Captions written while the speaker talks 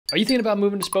Are you thinking about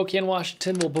moving to Spokane,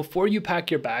 Washington? Well, before you pack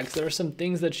your bags, there are some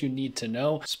things that you need to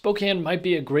know. Spokane might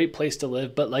be a great place to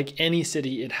live, but like any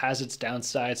city, it has its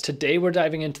downsides. Today, we're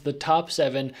diving into the top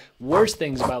 7 worst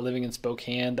things about living in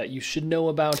Spokane that you should know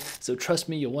about. So trust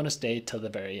me, you'll want to stay till the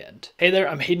very end. Hey there,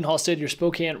 I'm Haydn Halsted, your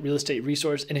Spokane real estate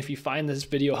resource. And if you find this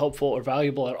video helpful or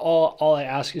valuable at all I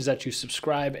ask is that you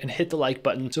subscribe and hit the like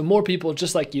button so more people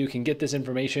just like you can get this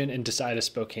information and decide if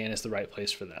Spokane is the right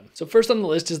place for them. So first on the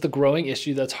list is the growing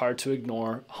issue that's hard to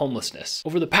ignore: homelessness.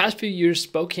 Over the past few years,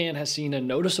 Spokane has seen a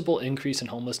noticeable increase in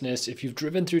homelessness. If you've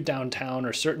driven through downtown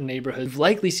or certain neighborhoods, you've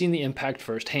likely seen the impact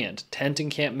firsthand. Tent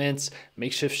encampments,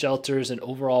 makeshift shelters, and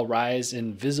overall rise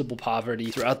in visible poverty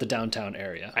throughout the downtown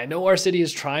area. I know our city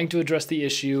is trying to address the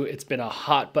issue. It's been a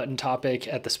hot button topic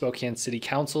at the Spokane City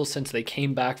Council since they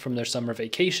came back from their summer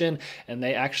vacation, and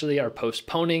they actually are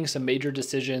postponing some major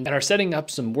decisions and are setting up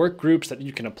some work groups that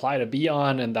you can apply to be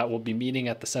on, and that will be meeting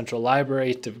at the Central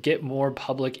Library to get more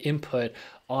public input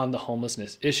on the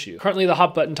homelessness issue. Currently, the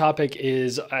hot button topic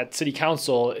is at City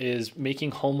Council is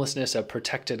making homelessness a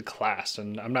protected class.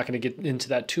 And I'm not going to get into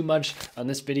that too much on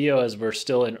this video as we're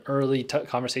still in early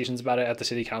conversations about it at the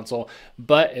City Council,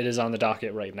 but it is on the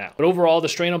docket right now. But overall, the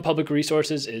strain on public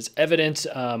resources is evident.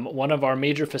 One of our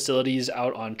major facilities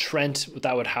out on Trent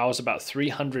that would house about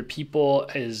 300 people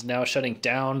is now shutting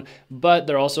down, but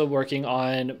they're also working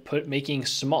on making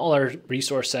smaller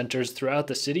resource centers throughout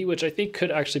the city, which I think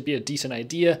could actually be a decent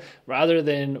idea, rather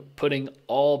than putting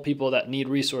all people that need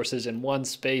resources in one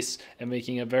space and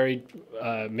making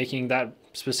that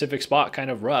specific spot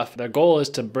kind of rough. Their goal is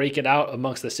to break it out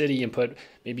amongst the city and put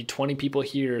maybe 20 people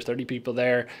here, 30 people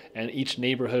there, and each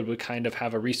neighborhood would kind of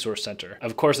have a resource center.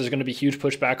 Of course, there's going to be huge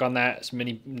pushback on that, as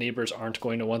many neighbors aren't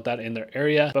going to want that in their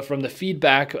area. But from the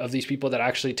feedback of these people that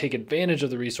actually take advantage of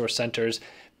the resource centers,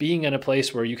 being in a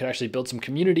place where you can actually build some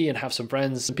community and have some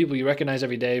friends, some people you recognize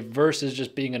every day, versus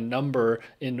just being a number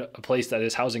in a place that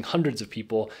is housing hundreds of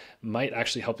people, might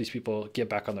actually help these people get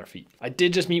back on their feet. I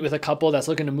did just meet with a couple that's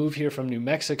looking to move here from New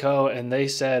Mexico, and they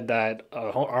said that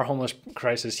our homeless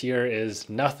crisis here is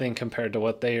nothing compared to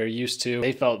what they are used to.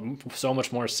 They felt so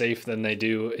much more safe than they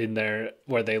do in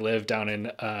where they live down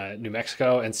in New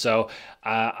Mexico. And so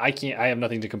I have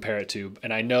nothing to compare it to.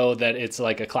 And I know that it's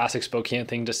like a classic Spokane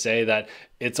thing to say that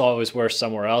it's always worse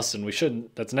somewhere else, and we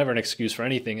shouldn't. That's never an excuse for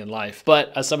anything in life.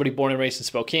 But as somebody born and raised in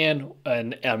Spokane,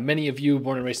 and many of you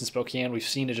born and raised in Spokane, we've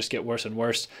seen it just get worse and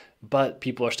worse. But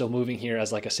people are still moving here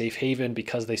as like a safe haven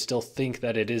because they still think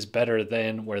that it is better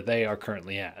than where they are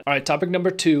currently at. All right, topic number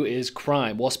 2 is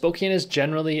crime. While Spokane is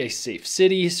generally a safe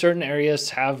city, certain areas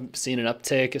have seen an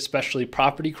uptick, especially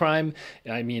property crime.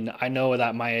 I mean, I know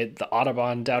that the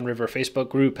Audubon Downriver Facebook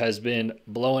group has been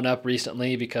blowing up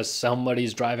recently because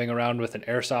somebody's driving around with an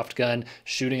airsoft gun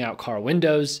shooting out car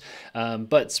windows.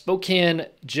 But Spokane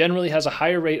generally has a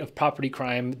higher rate of property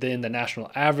crime than the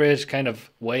national average, kind of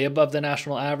way above the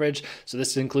national average. So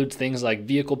this includes things like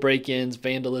vehicle break-ins,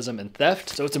 vandalism, and theft.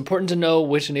 So it's important to know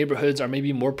which neighborhoods are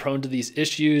maybe more prone to these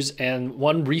issues. And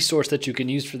one resource that you can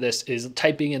use for this is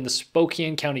typing in the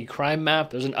Spokane County crime map.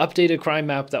 There's an updated crime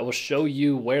map that will show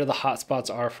you where the hotspots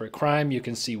are for crime. You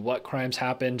can see what crimes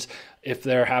happened, if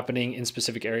they're happening in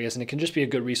specific areas, and it can just be a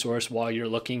good resource while you're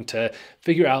looking to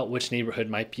figure out which neighborhood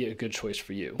might be a good choice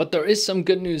for you. But there is some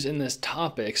good news in this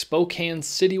topic. Spokane's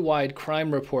citywide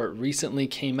crime report recently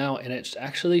came out, and it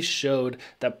actually showed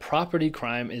that property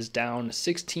crime is down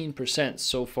 16%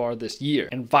 so far this year,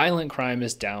 and violent crime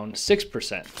is down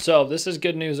 6%. So this is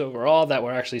good news overall, that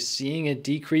we're actually seeing a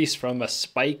decrease from a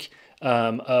spike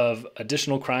of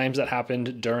additional crimes that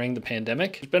happened during the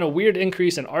pandemic. There's been a weird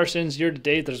increase in arsons year to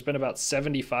date. There's been about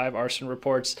 75 arson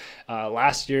reports.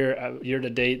 Last year, year to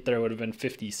date, there would have been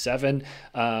 57.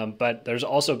 But there's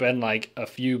also been like a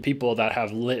few people that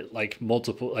have lit like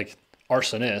multiple, like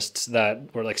arsonists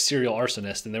that were like serial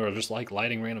arsonists, and they were just like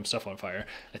lighting random stuff on fire.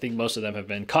 I think most of them have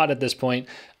been caught at this point.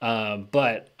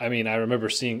 But I mean, I remember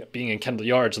being in Kendall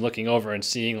Yards and looking over and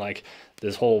seeing like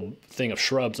this whole thing of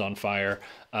shrubs on fire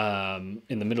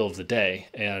in the middle of the day,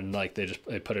 and like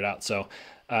they put it out. So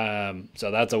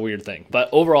that's a weird thing. But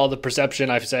overall, the perception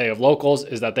I say of locals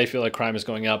is that they feel like crime is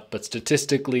going up, but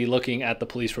statistically looking at the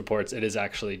police reports, it is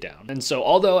actually down. And so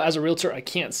although as a realtor, I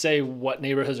can't say what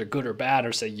neighborhoods are good or bad,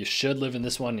 or say you should live in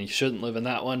this one and you shouldn't live in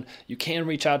that one, you can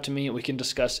reach out to me and we can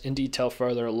discuss in detail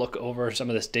further, look over some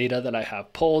of this data that I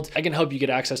have pulled. I can help you get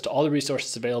access to all the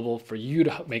resources available for you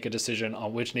to make a decision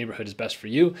on which neighborhood is best for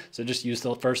you. So just use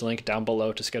the first link down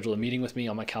below to schedule a meeting with me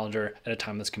on my calendar at a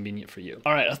time that's convenient for you.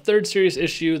 All right, a third serious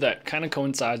issue issue that kind of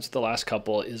coincides with the last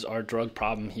couple is our drug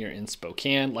problem here in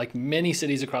Spokane. Like many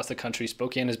cities across the country,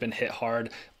 Spokane has been hit hard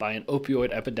by an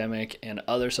opioid epidemic and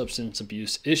other substance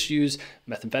abuse issues.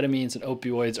 Methamphetamines and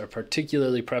opioids are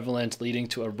particularly prevalent, leading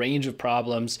to a range of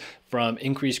problems from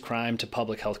increased crime to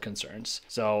public health concerns.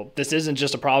 So this isn't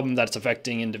just a problem that's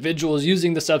affecting individuals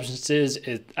using the substances.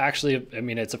 It actually, I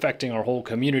mean, it's affecting our whole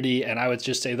community. And I would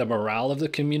just say the morale of the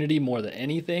community more than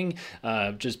anything.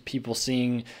 Just people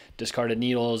seeing discarded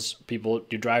needles,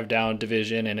 you drive down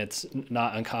Division and it's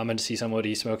not uncommon to see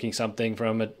somebody smoking something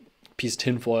from a piece of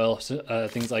tinfoil,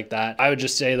 things like that. I would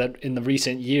just say that in the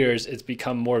recent years, it's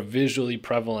become more visually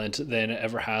prevalent than it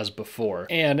ever has before.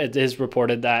 And it is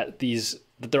reported that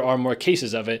there are more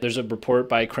cases of it. There's a report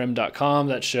by crim.com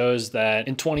that shows that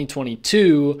in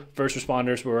 2022, first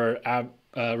responders were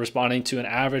responding to an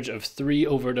average of 3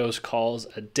 overdose calls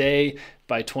a day.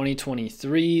 By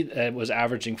 2023, it was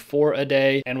averaging 4 a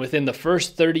day. And within the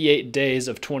first 38 days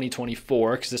of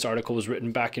 2024, because this article was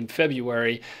written back in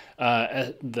February,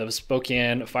 the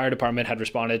Spokane Fire Department had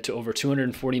responded to over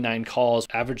 249 calls,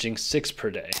 averaging 6 per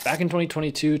day. Back in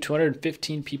 2022,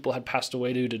 215 people had passed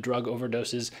away due to drug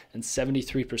overdoses, and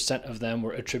 73% of them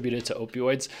were attributed to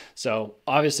opioids. So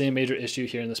obviously a major issue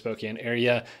here in the Spokane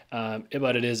area,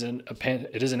 but it is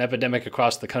an epidemic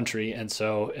across the country. And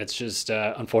so it's just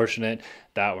unfortunate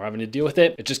that we're having to deal with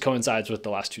it. It just coincides with the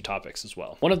last 2 topics as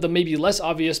well. One of the maybe less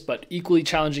obvious but equally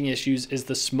challenging issues is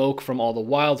the smoke from all the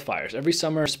wildfires. Every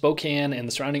summer, Spokane and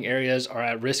the surrounding areas are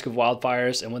at risk of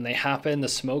wildfires, and when they happen, the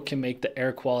smoke can make the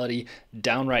air quality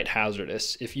downright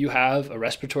hazardous. If you have a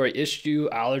respiratory issue,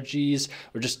 allergies,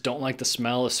 or just don't like the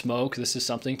smell of smoke, this is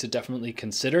something to definitely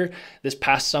consider. This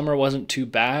past summer wasn't too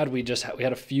bad. We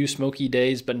had a few smoky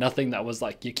days, but nothing that was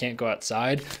like you can't go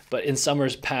outside. But in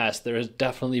summers past, there has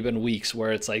definitely been weeks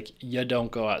where it's like you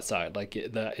don't go outside. Like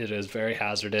it is very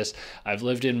hazardous. I've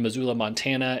lived in Missoula,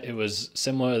 Montana. It was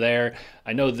similar there.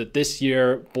 I know that this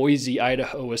year Boise,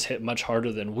 Idaho was hit much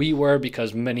harder than we were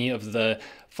because many of the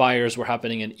fires were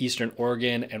happening in eastern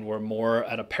Oregon and were more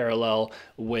at a parallel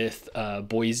with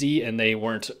Boise, and they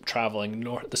weren't traveling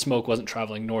north. The smoke wasn't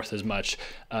traveling north as much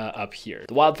up here.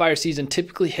 The wildfire season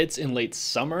typically hits in late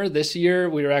summer. This year,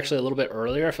 we were actually a little bit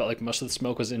earlier. I felt like most of the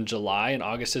smoke was in July, and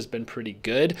August has been pretty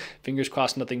good. Fingers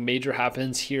crossed nothing major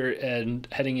happens here and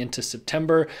heading into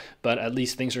September, but at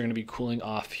least things are going to be cooling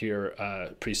off here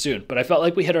pretty soon. But I felt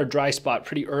like we hit our dry spot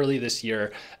pretty early this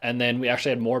year, and then we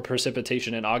actually had more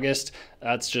precipitation in August.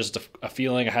 That's just a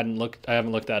feeling. I haven't looked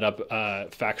that up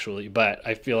factually, but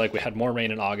I feel like we had more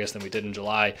rain in August than we did in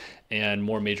July, and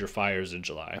more major fires in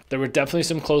July. There were definitely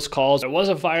some close calls. There was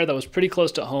a fire that was pretty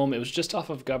close to home. It was just off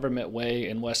of Government Way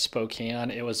in West Spokane.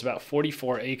 It was about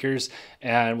 44 acres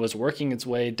and was working its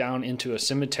way down into a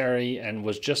cemetery and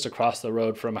was just across the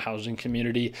road from a housing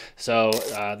community. So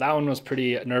that one was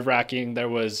pretty nerve-wracking. It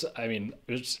was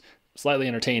slightly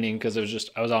entertaining because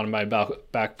I was on my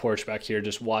back porch back here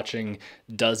just watching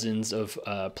dozens of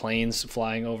planes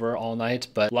flying over all night.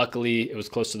 But luckily it was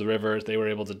close to the river. They were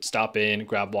able to stop in,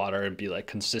 grab water, and be like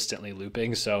consistently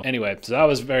looping. So anyway, so that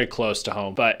was very close to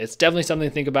home, but it's definitely something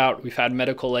to think about. We've had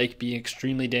Medical Lake be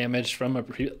extremely damaged from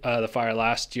the fire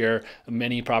last year.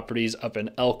 Many properties up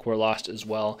in Elk were lost as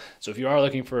well. So if you are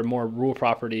looking for more rural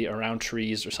property around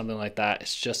trees or something like that,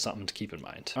 it's just something to keep in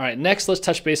mind. All right, next let's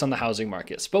touch base on the housing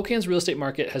market. Spokane's real estate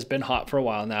market has been hot for a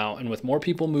while now, and with more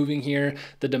people moving here,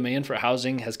 the demand for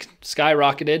housing has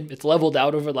skyrocketed. It's leveled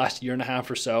out over the last year and a half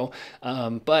or so,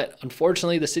 but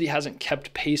unfortunately the city hasn't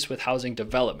kept pace with housing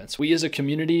developments. We as a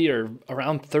community are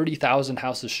around 30,000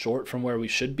 houses short from where we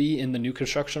should be in the new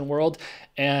construction world,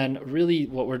 and really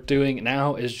what we're doing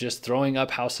now is just throwing up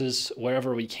houses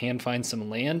wherever we can find some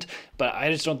land, but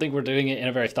I just don't think we're doing it in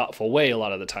a very thoughtful way a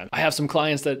lot of the time. I have some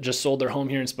clients that just sold their home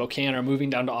here in Spokane, are moving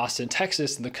down to Austin,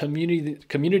 Texas, and the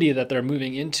community that they're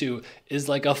moving into is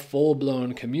like a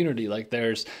full-blown community. Like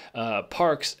there's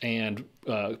parks and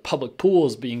public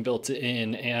pools being built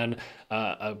in, and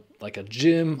like a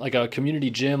gym, like a community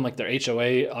gym, like their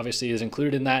HOA obviously is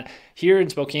included in that. Here in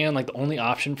Spokane, like the only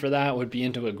option for that would be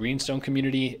into a greenstone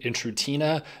community in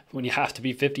Trutina, when you have to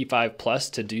be 55 plus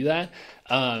to do that.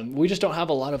 We just don't have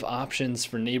a lot of options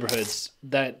for neighborhoods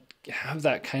that have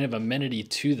that kind of amenity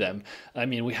to them. I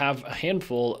mean, we have a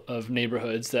handful of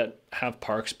neighborhoods that have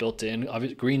parks built in.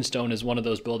 Obviously, Greenstone is one of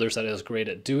those builders that is great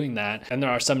at doing that. And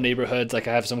there are some neighborhoods, like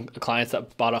I have some clients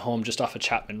that bought a home just off of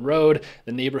Chapman Road.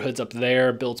 The neighborhoods up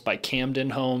there built by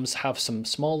Camden Homes have some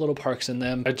small little parks in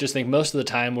them. I just think most of the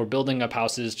time we're building up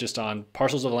houses just on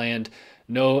parcels of land.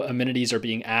 No amenities are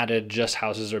being added, just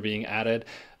houses are being added.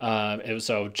 It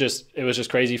was just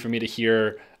crazy for me to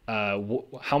hear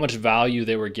how much value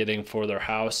they were getting for their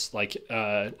house, like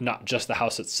not just the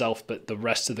house itself, but the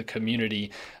rest of the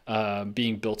community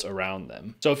being built around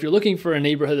them. So if you're looking for a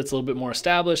neighborhood that's a little bit more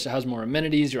established, it has more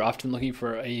amenities, you're often looking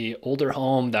for a older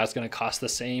home that's going to cost the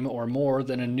same or more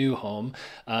than a new home.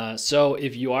 So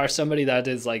if you are somebody that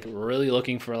is like really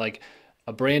looking for like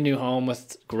a brand new home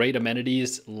with great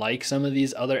amenities, like some of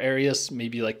these other areas,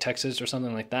 maybe like Texas or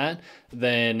something like that,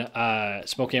 then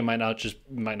Spokane might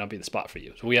not be the spot for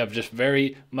you. So we have just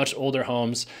very much older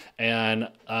homes, and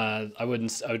I would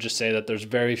just say that there's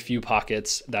very few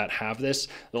pockets that have this.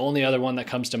 The only other one that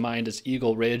comes to mind is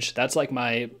Eagle Ridge. That's like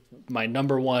my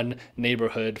number one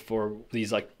neighborhood for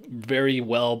these like very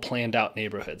well planned out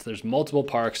neighborhoods. There's multiple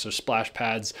parks, there's splash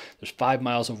pads, there's 5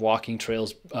 miles of walking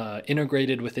trails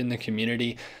integrated within the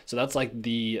community. So that's like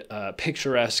the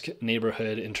picturesque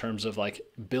neighborhood in terms of like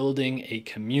building a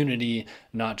community,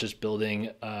 not just building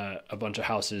a bunch of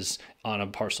houses on a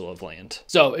parcel of land.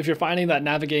 So if you're finding that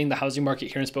navigating the housing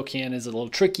market here in Spokane is a little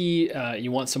tricky,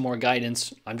 you want some more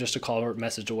guidance, I'm just a call or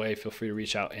message away. Feel free to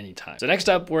reach out anytime. So next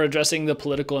up, we're addressing the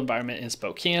political environment in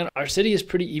Spokane. Our city is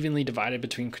pretty evenly divided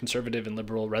between conservative and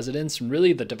liberal residents, and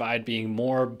really the divide being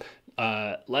more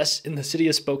less in the city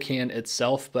of Spokane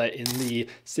itself, but in the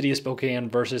city of Spokane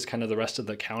versus kind of the rest of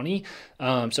the county.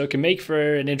 So it can make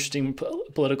for an interesting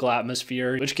political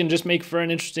atmosphere, which can just make for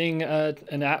an interesting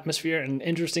an atmosphere and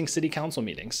interesting city council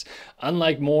meetings.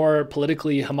 Unlike more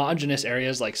politically homogenous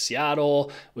areas like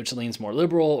Seattle, which leans more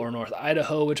liberal, or North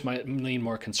Idaho, which might lean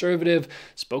more conservative,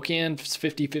 Spokane's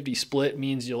 50-50 split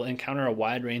means you'll encounter a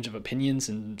wide range of opinions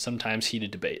and sometimes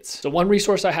heated debates. So one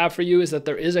resource I have for you is that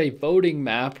there is a voting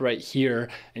map right here,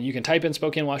 and you can type in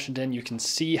Spokane, Washington. You can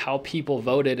see how people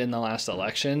voted in the last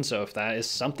election. So if that is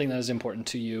something that is important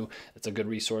to you, it's a good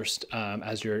resource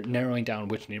as you're narrowing down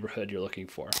which neighborhood you're looking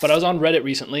for. But I was on Reddit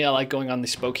recently. I like going on the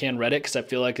Spokane Reddit because I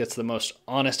feel like it's the most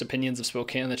honest opinions of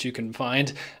Spokane that you can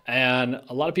find. And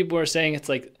a lot of people are saying it's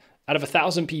like, out of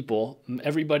 1,000 people,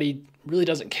 everybody really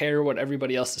doesn't care what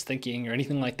everybody else is thinking or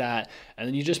anything like that. And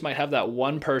then you just might have that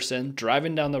one person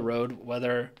driving down the road,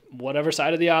 whatever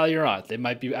side of the aisle you're on. They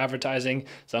might be advertising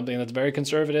something that's very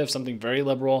conservative, something very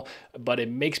liberal, but it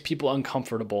makes people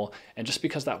uncomfortable. And just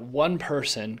because that one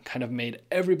person kind of made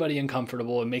everybody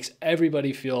uncomfortable, it makes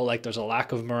everybody feel like there's a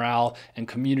lack of morale and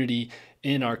community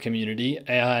in our community.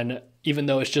 And even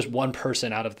though it's just one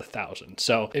person out of the 1,000.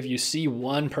 So if you see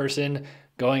one person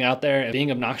going out there and being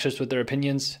obnoxious with their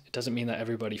opinions, it doesn't mean that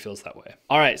everybody feels that way.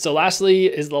 All right, so lastly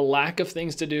is the lack of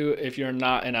things to do if you're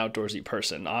not an outdoorsy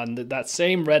person. On that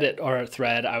same Reddit or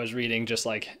thread, I was reading just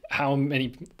like I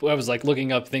was like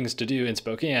looking up things to do in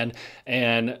Spokane.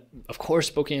 And of course,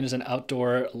 Spokane is an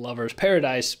outdoor lover's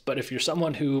paradise, but if you're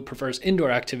someone who prefers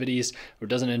indoor activities or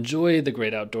doesn't enjoy the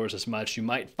great outdoors as much, you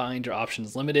might find your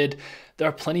options limited. There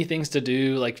are plenty of things to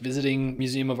do, like visiting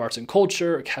Museum of Arts and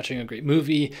Culture or catching a great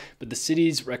movie, but the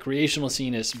city's recreational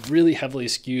scene is really heavily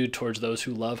skewed towards those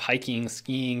who love hiking,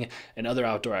 skiing, and other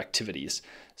outdoor activities.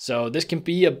 So this can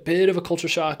be a bit of a culture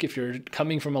shock if you're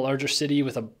coming from a larger city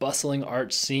with a bustling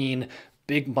art scene,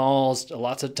 big malls,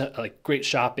 lots of like great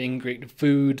shopping, great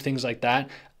food, things like that.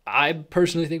 I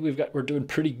personally think we're doing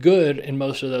pretty good in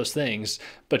most of those things,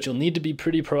 but you'll need to be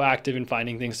pretty proactive in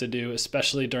finding things to do,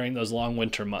 especially during those long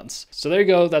winter months. So there you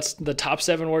go. That's the top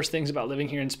 7 worst things about living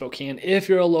here in Spokane. If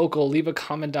you're a local, leave a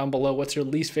comment down below. What's your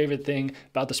least favorite thing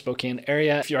about the Spokane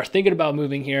area? If you are thinking about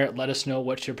moving here, let us know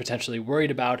what you're potentially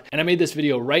worried about. And I made this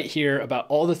video right here about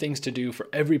all the things to do for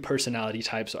every personality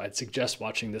type, so I'd suggest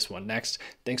watching this one next.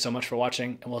 Thanks so much for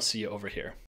watching, and we'll see you over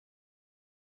here.